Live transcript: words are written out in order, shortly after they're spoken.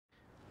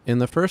In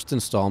the first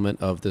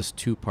installment of this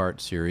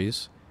two-part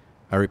series,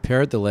 I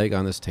repaired the leg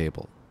on this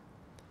table,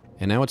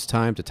 and now it's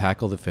time to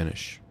tackle the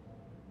finish.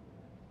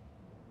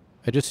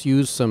 I just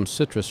used some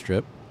citrus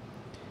strip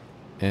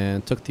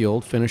and took the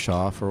old finish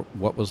off, or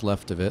what was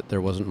left of it.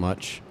 There wasn't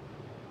much.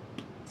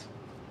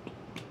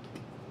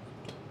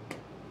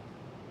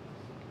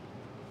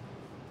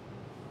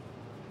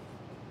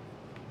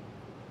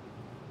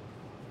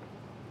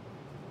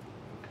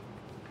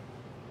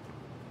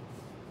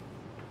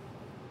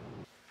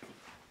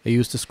 I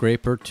used a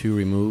scraper to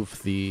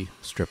remove the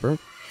stripper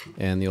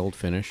and the old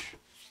finish.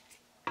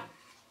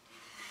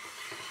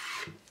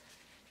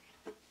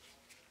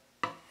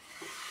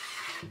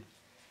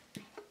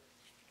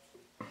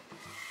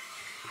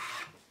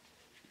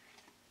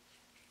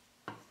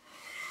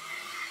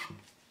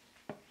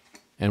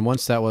 And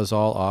once that was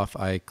all off,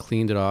 I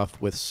cleaned it off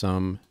with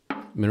some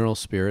mineral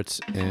spirits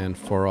and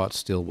 4/0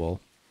 steel wool.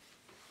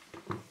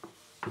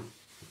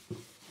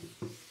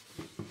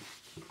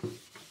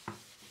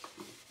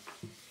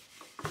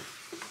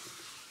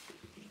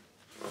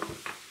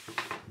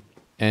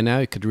 And now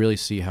you could really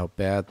see how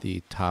bad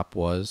the top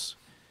was.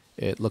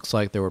 It looks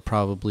like there were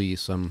probably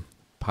some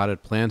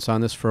potted plants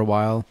on this for a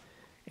while,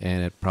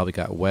 and it probably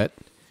got wet,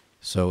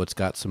 so it's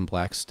got some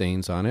black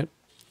stains on it,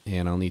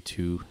 and I'll need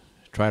to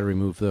try to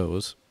remove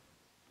those.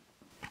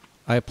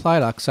 I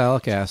applied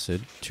oxalic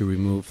acid to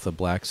remove the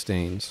black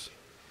stains,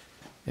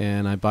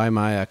 and I buy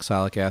my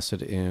oxalic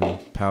acid in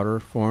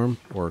powder form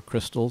or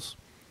crystals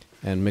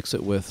and mix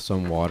it with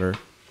some water,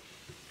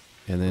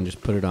 and then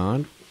just put it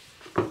on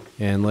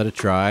and let it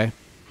dry.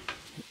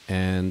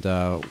 And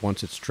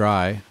once it's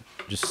dry,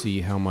 just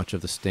see how much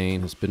of the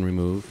stain has been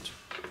removed,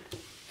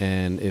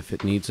 and if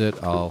it needs it,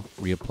 I'll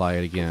reapply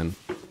it again.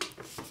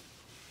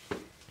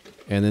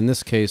 And in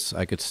this case,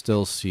 I could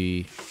still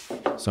see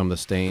some of the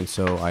stain,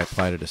 so I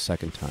applied it a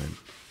second time.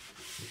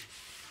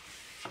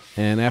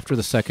 And after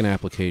the second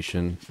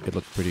application, it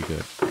looked pretty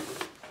good.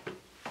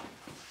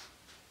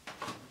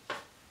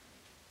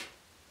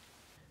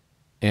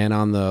 And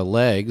on the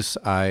legs,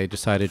 I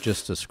decided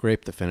just to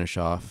scrape the finish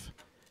off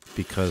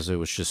because it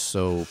was just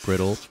so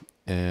brittle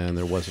and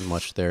there wasn't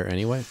much there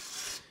anyway.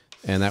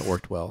 And that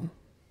worked well.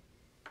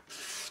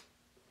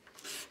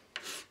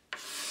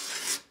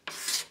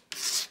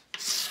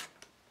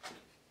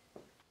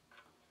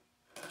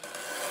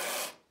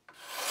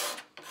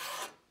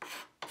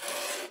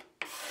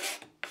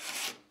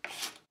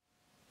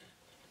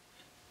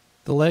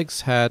 The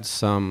legs had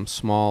some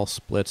small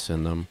splits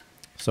in them,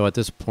 so at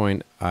this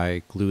point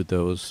I glued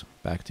those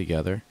back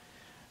together,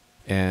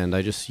 and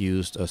I just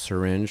used a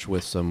syringe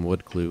with some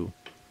wood glue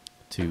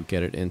to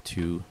get it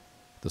into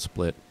the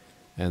split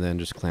and then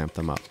just clamp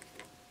them up.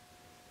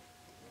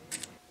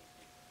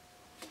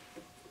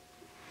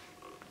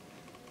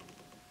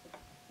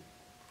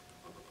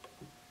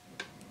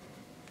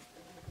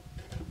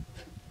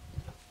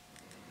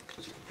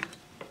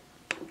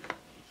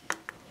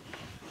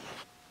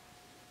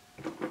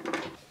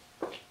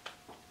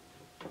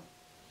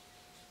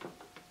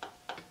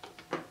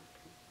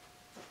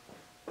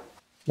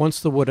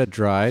 Once the wood had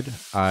dried,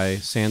 I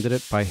sanded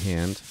it by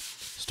hand,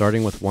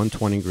 starting with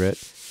 120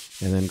 grit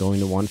and then going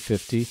to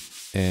 150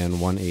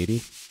 and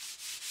 180.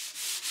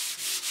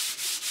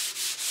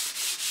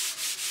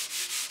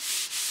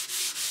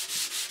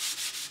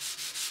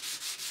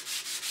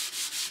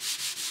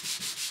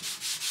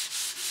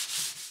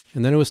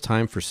 And then it was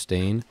time for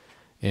stain,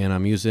 and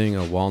I'm using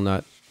a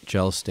walnut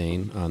gel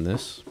stain on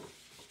this.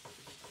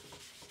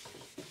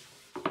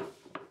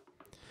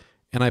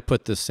 And I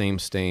put the same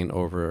stain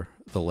over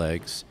the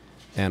legs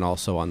and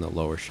also on the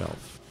lower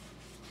shelf.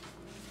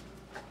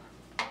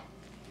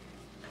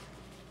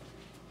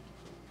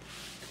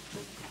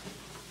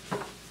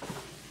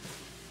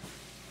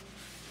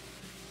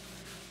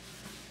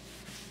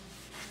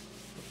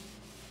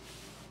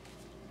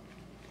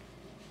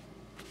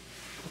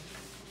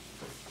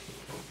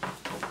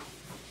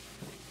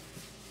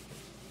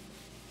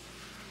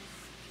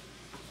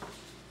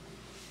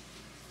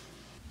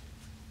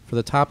 For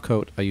the top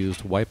coat, I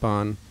used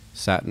wipe-on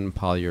satin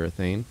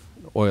polyurethane,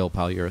 oil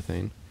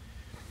polyurethane,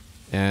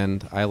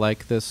 and I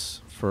like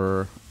this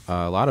for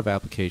a lot of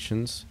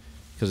applications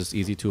because it's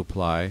easy to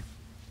apply.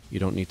 You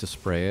don't need to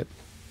spray it,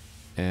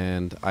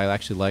 and I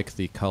actually like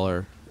the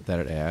color that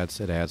it adds.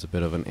 It adds a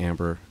bit of an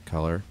amber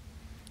color,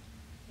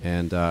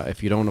 and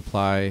if you don't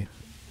apply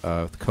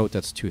a coat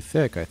that's too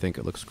thick, I think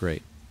it looks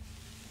great.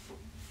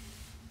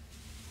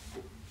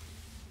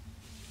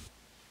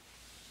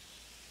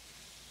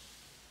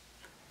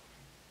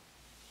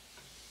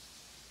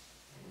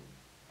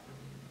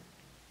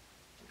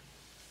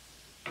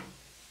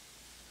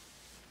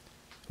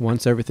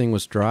 Once everything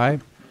was dry,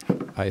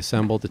 I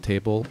assembled the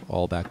table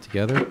all back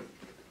together.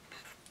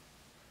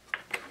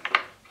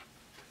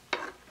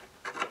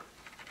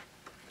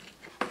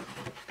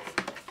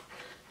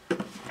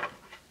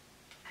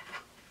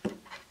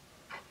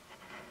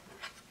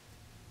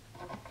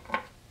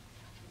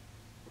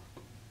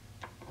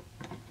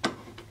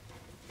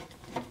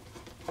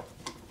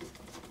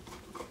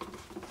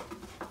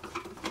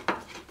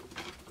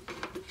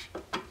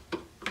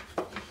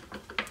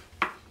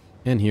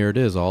 And here it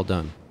is, all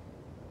done.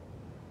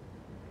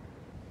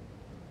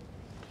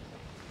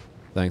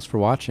 Thanks for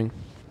watching.